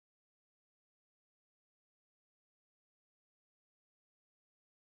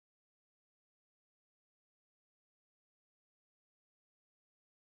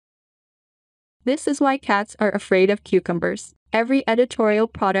This is why cats are afraid of cucumbers. Every editorial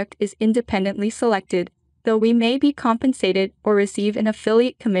product is independently selected, though we may be compensated or receive an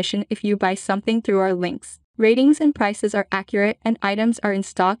affiliate commission if you buy something through our links. Ratings and prices are accurate and items are in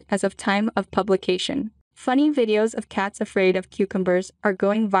stock as of time of publication. Funny videos of cats afraid of cucumbers are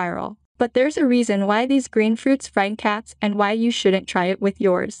going viral. But there's a reason why these green fruits frighten cats and why you shouldn't try it with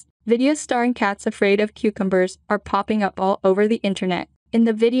yours. Videos starring cats afraid of cucumbers are popping up all over the internet. In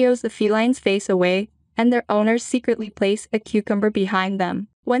the videos, the felines face away, and their owners secretly place a cucumber behind them.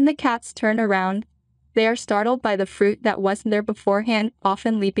 When the cats turn around, they are startled by the fruit that wasn't there beforehand,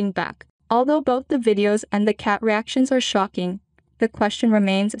 often leaping back. Although both the videos and the cat reactions are shocking, the question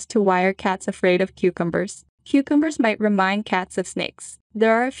remains as to why are cats afraid of cucumbers? Cucumbers might remind cats of snakes.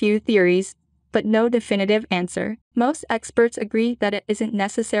 There are a few theories, but no definitive answer. Most experts agree that it isn't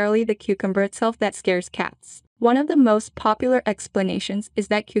necessarily the cucumber itself that scares cats. One of the most popular explanations is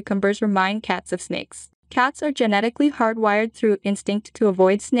that cucumbers remind cats of snakes. Cats are genetically hardwired through instinct to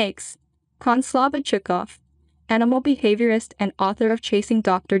avoid snakes. Slobodchikoff, animal behaviorist and author of Chasing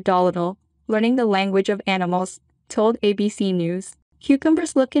Doctor Dolittle, Learning the Language of Animals, told ABC News.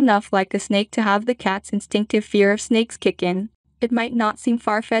 Cucumbers look enough like a snake to have the cat's instinctive fear of snakes kick in. It might not seem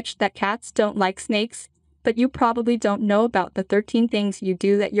far-fetched that cats don't like snakes, but you probably don't know about the 13 things you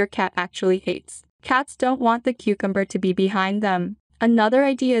do that your cat actually hates. Cats don't want the cucumber to be behind them. Another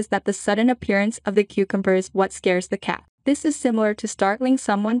idea is that the sudden appearance of the cucumber is what scares the cat. This is similar to startling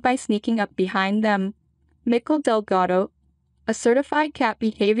someone by sneaking up behind them. Mikkel Delgado, a certified cat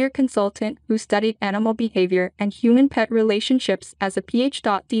behavior consultant who studied animal behavior and human-pet relationships as a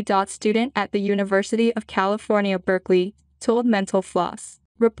Ph.D. student at the University of California, Berkeley, told Mental Floss.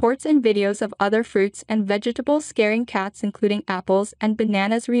 Reports and videos of other fruits and vegetables scaring cats, including apples and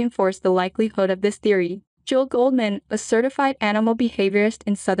bananas, reinforce the likelihood of this theory. Joel Goldman, a certified animal behaviorist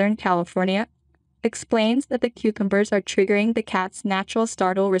in Southern California, explains that the cucumbers are triggering the cat's natural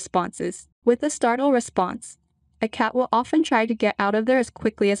startle responses. With a startle response, a cat will often try to get out of there as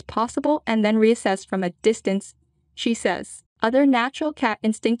quickly as possible and then reassess from a distance, she says. Other natural cat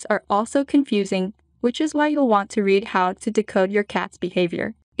instincts are also confusing, which is why you'll want to read how to decode your cat's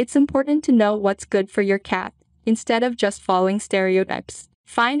behavior. It's important to know what's good for your cat, instead of just following stereotypes.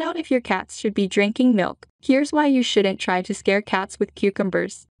 Find out if your cats should be drinking milk. Here's why you shouldn't try to scare cats with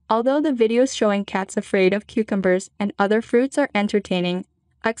cucumbers. Although the videos showing cats afraid of cucumbers and other fruits are entertaining,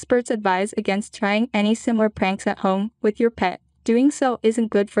 experts advise against trying any similar pranks at home with your pet. Doing so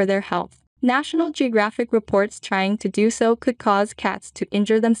isn't good for their health. National Geographic reports trying to do so could cause cats to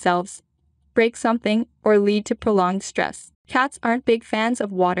injure themselves, break something, or lead to prolonged stress. Cats aren't big fans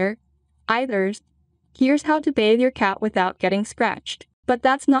of water either. Here's how to bathe your cat without getting scratched. But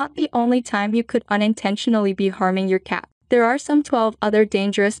that's not the only time you could unintentionally be harming your cat. There are some 12 other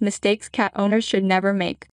dangerous mistakes cat owners should never make.